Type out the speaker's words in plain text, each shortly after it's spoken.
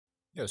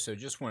Yo, so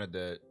just wanted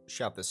to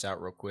shout this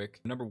out real quick.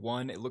 Number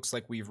one, it looks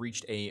like we've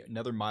reached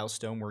another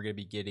milestone. We're going to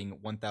be getting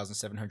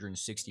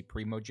 1,760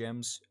 Primo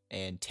Gems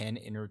and 10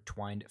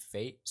 Intertwined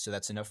Fate. So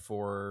that's enough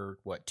for,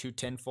 what, 2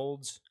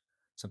 10-folds?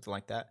 Something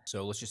like that.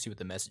 So let's just see what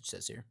the message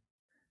says here.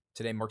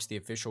 Today marks the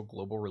official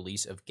global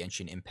release of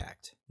Genshin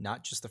Impact.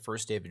 Not just the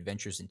first day of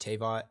adventures in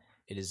Teyvat,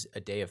 it is a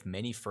day of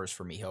many firsts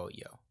for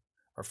Mihoyo.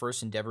 Our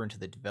first endeavor into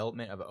the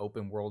development of an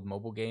open-world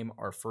mobile game,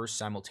 our first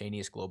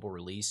simultaneous global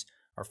release,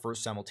 our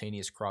first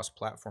simultaneous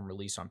cross-platform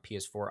release on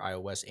PS4,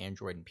 iOS,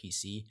 Android, and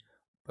PC.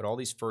 But all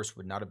these firsts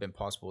would not have been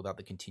possible without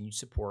the continued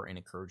support and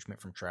encouragement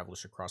from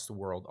travelers across the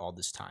world all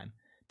this time.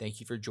 Thank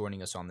you for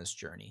joining us on this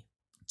journey.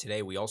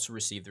 Today, we also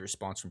received the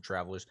response from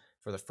travelers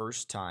for the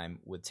first time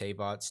with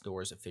Teyvat's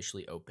doors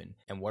officially open,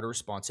 and what a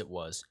response it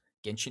was.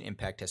 Genshin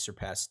Impact has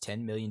surpassed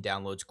 10 million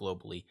downloads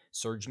globally,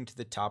 surging to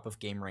the top of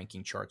game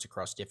ranking charts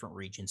across different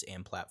regions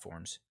and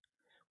platforms.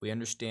 We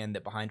understand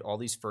that behind all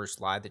these firsts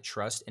lie the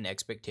trust and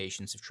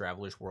expectations of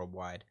travelers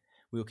worldwide.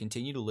 We will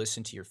continue to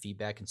listen to your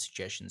feedback and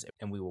suggestions,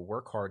 and we will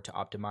work hard to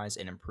optimize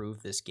and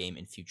improve this game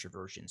in future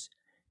versions.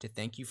 To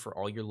thank you for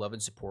all your love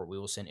and support, we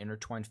will send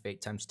Intertwined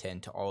Fate times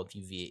 10 to all of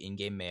you via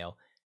in-game mail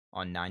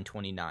on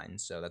 9/29,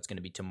 so that's going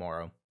to be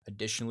tomorrow.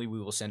 Additionally,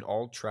 we will send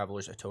all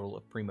travelers a total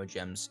of Primo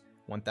Gems,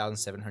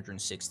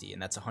 1,760,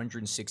 and that's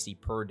 160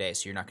 per day,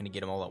 so you're not going to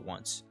get them all at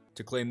once.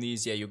 To claim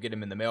these, yeah, you'll get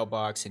them in the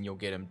mailbox and you'll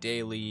get them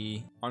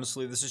daily.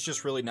 Honestly, this is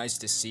just really nice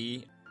to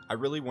see. I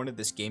really wanted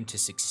this game to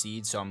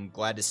succeed, so I'm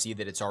glad to see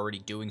that it's already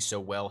doing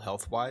so well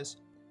health-wise.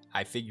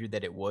 I figured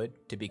that it would,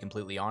 to be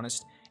completely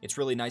honest. It's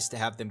really nice to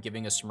have them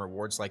giving us some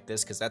rewards like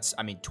this, because that's,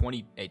 I mean,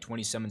 20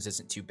 summons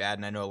isn't too bad,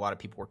 and I know a lot of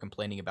people were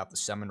complaining about the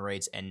summon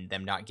rates and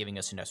them not giving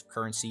us enough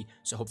currency,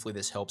 so hopefully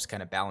this helps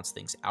kind of balance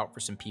things out for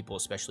some people,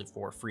 especially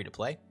for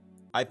free-to-play.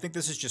 I think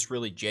this is just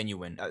really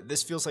genuine.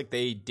 This feels like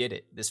they did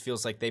it. This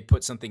feels like they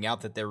put something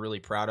out that they're really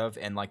proud of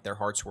and like their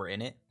hearts were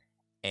in it,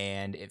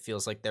 and it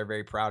feels like they're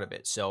very proud of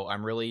it. So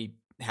I'm really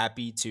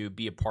happy to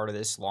be a part of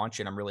this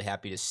launch, and I'm really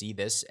happy to see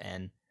this,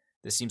 and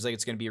this seems like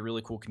it's going to be a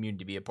really cool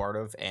community to be a part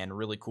of and a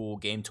really cool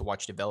game to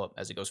watch develop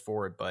as it goes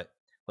forward, but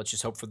let's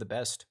just hope for the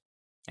best.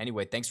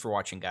 Anyway, thanks for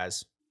watching,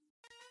 guys.